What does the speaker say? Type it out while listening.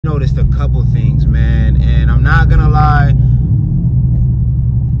noticed a couple things, man, and I'm not gonna lie.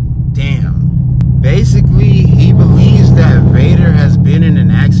 Damn. Basically, he believes that Vader has been in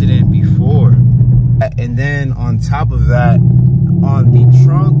an accident before. And then on top of that, on the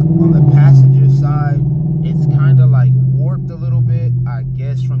trunk, on the passenger side, it's kind of like warped a little bit, I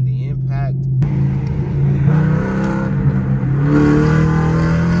guess, from the impact.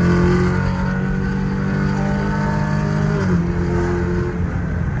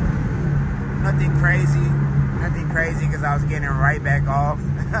 Nothing crazy, because I was getting right back off.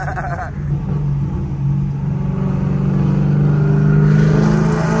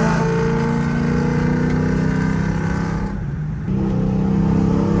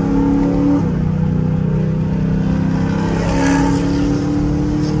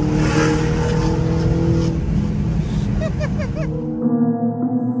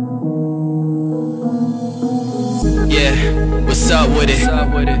 What's up with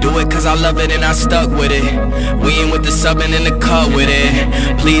it? Do it cause I love it and I stuck with it. We ain't with the subbing in the cut with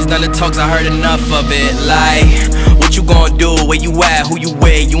it. Please none of the talks, I heard enough of it. Like, what you gonna do? Where you at? Who you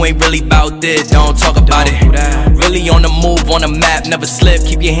with? You ain't really bout this, don't talk about it. Really on the move, on the map, never slip.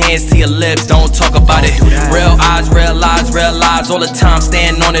 Keep your hands to your lips, don't talk about it. Real eyes, real lies all the time.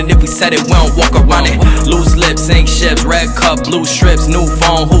 Stand on it, if we said it, we don't walk around it. Loose lips, sink ships, red cup, blue strips. New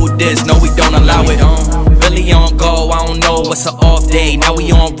phone, who this? No, we don't allow it. Really on go, I don't know what's an off day. Now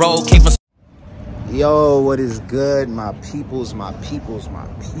we on road, came from. Yo, what is good, my peoples,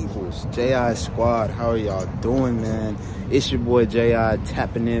 JI squad? How are y'all doing, man? It's your boy JI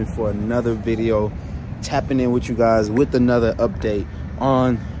tapping in for another video, tapping in with you guys with another update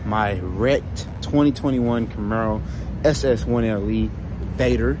on my wrecked 2021 Camaro SS1LE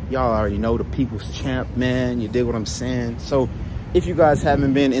Vader. Y'all already know, the people's champ, man. You dig what I'm saying? So if you guys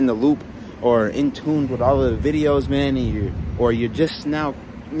haven't been in the loop or in tune with all of the videos, man, and you're just now,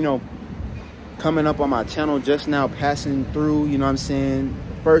 you know, coming up on my channel, just now passing through, you know what I'm saying,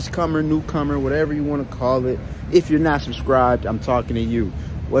 first comer, newcomer, whatever you want to call it. If you're not subscribed, I'm talking to you.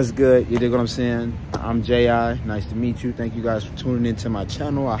 What's good? You dig what I'm saying? I'm JI. Nice to meet you. Thank you guys for tuning into my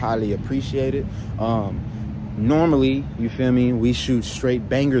channel. I highly appreciate it. Normally, you feel me, we shoot straight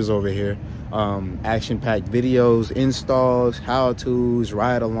bangers over here. Action-packed videos, installs, how-tos,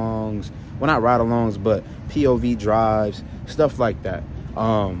 ride-alongs. Well, not ride-alongs, but POV drives, stuff like that.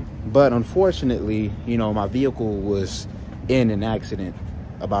 But unfortunately, you know, my vehicle was in an accident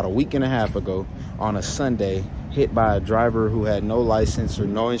about a week and a half ago on a Sunday, hit by a driver who had no license or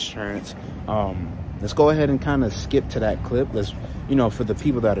no insurance. Let's go ahead and kind of skip to that clip. Let's, you know, for the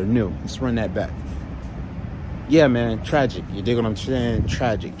people that are new, let's run that back. Yeah, man, tragic. You dig what I'm saying?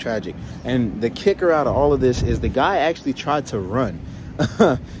 Tragic. And the kicker out of all of this is the guy actually tried to run.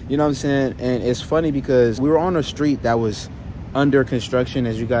 You know what I'm saying? And it's funny because we were on a street that was under construction,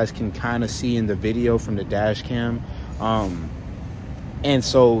 as you guys can kind of see in the video from the dash cam. And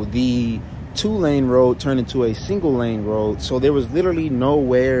so the 2-lane road turned into a single lane road, so there was literally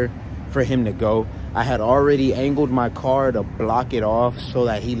nowhere for him to go. I had already angled my car to block it off so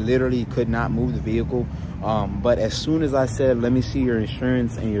that he literally could not move the vehicle. But as soon as I said, let me see your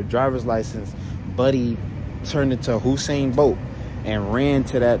insurance and your driver's license, buddy turned into Usain Bolt and ran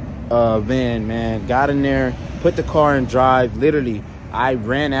to that van, man. Got in there, put the car in drive. Literally, I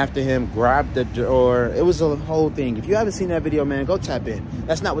ran after him, grabbed the door. It was a whole thing. If you haven't seen that video, man, go tap in.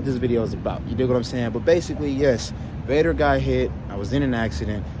 That's not what this video is about. You dig what I'm saying? But basically, yes, Vader got hit. I was in an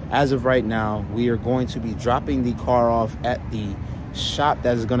accident. As of right now, we are going to be dropping the car off at the shop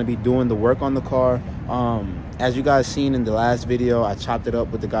that is going to be doing the work on the car. As you guys seen in the last video, I chopped it up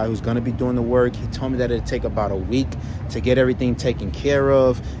with the guy who's going to be doing the work. He told me that it'd take about a week to get everything taken care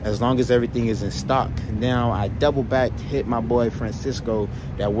of, as long as everything is in stock. Now I double back, hit my boy Francisco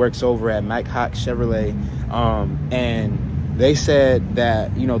that works over at Mike Hawk Chevrolet, and they said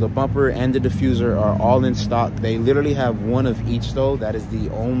that, you know, the bumper and the diffuser are all in stock. They literally have one of each though. That is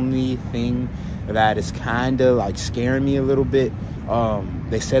the only thing that is kind of like scaring me a little bit.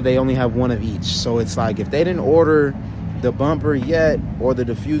 They said they only have one of each, so it's like if they didn't order the bumper yet or the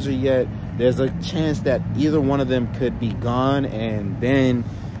diffuser yet, there's a chance that either one of them could be gone, and then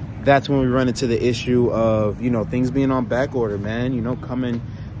that's when we run into the issue of, you know, things being on back order, man. You know, coming,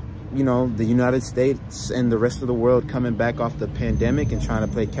 you know, the United States and the rest of the world coming back off the pandemic and trying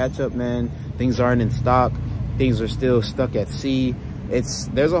to play catch up, man. Things aren't in stock. Things are still stuck at sea.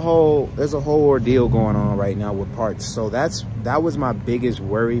 There's a whole ordeal going on right now with parts. So that was my biggest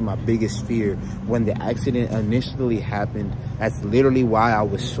worry, my biggest fear when the accident initially happened. That's literally why I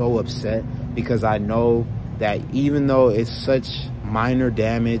was so upset, because I know that even though it's such minor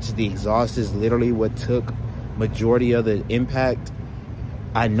damage, the exhaust is literally what took majority of the impact.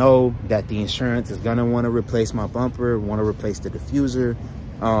 I know that the insurance is gonna want to replace my bumper, want to replace the diffuser.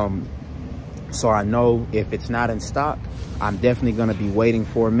 So I know if it's not in stock, I'm definitely gonna be waiting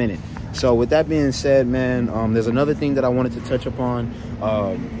for a minute. So with that being said, man, there's another thing that I wanted to touch upon.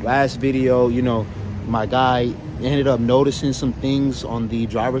 Last video, you know, my guy ended up noticing some things on the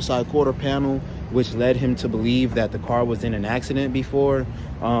driver's side quarter panel, which led him to believe that the car was in an accident before.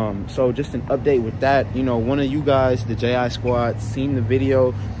 So just an update with that. You know, one of you guys, the JI squad, seen the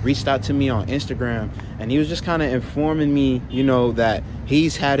video, reached out to me on Instagram, and he was just kind of informing me, you know, that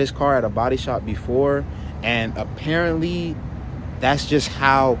he's had his car at a body shop before, and apparently that's just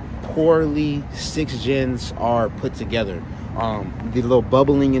how poorly 6th gens are put together. The little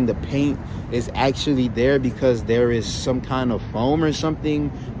bubbling in the paint is actually there because there is some kind of foam or something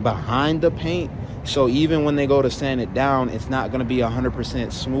behind the paint. So even when they go to sand it down, it's not going to be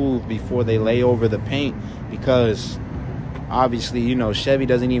 100% smooth before they lay over the paint, because obviously, you know, Chevy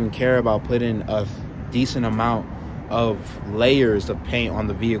doesn't even care about putting a decent amount of layers of paint on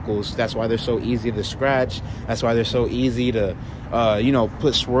the vehicles. That's why they're so easy to scratch. That's why they're so easy to you know,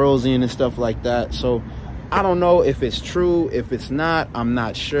 put swirls in and stuff like that. So I don't know if it's true. If it's not, I'm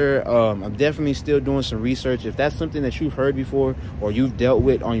not sure. I'm definitely still doing some research. If that's something that you've heard before or you've dealt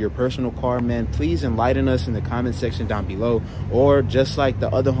with on your personal car, man, please enlighten us in the comment section down below. Or just like the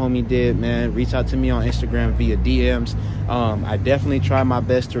other homie did, man, reach out to me on Instagram via DMs. I definitely try my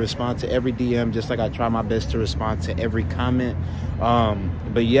best to respond to every DM, just like I try my best to respond to every comment.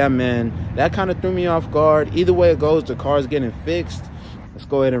 But yeah, man, that kind of threw me off guard. Either way it goes, the car's getting fixed. Let's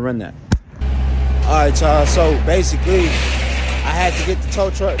go ahead and run that. All right, y'all, so basically I had to get the tow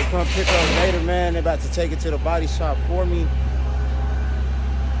truck to come pick up later, man. They're about to take it to the body shop for me.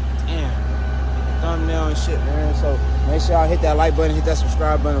 Damn, the thumbnail and shit, man. So make sure y'all hit that like button, hit that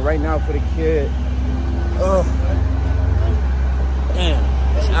subscribe button right now for the kid. Oh, damn,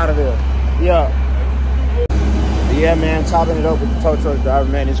 it's out of there. Yeah. But yeah, man, topping it up with the tow truck driver,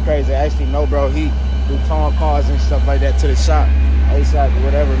 man, it's crazy. Actually, no, bro, he do towing cars and stuff like that to the shop. ASAP or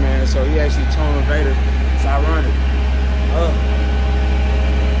whatever, man. So he actually towing Vader. It's ironic.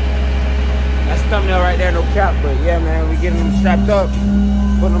 That's the thumbnail right there, no cap. But yeah, man, we getting them strapped up,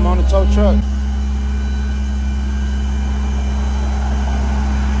 putting them on the tow truck.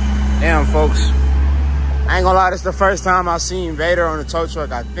 Damn, folks. I ain't gonna lie, this is the first time I've seen Vader on the tow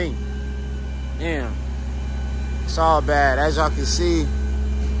truck, I think. Damn. It's all bad. As y'all can see,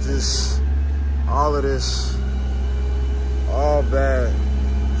 just all of this. All bad.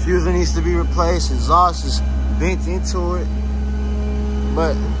 Fuser needs to be replaced. Exhaust is bent into it.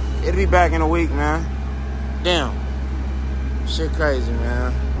 But it'll be back in a week, man. Damn. Shit crazy,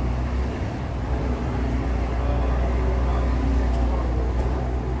 man.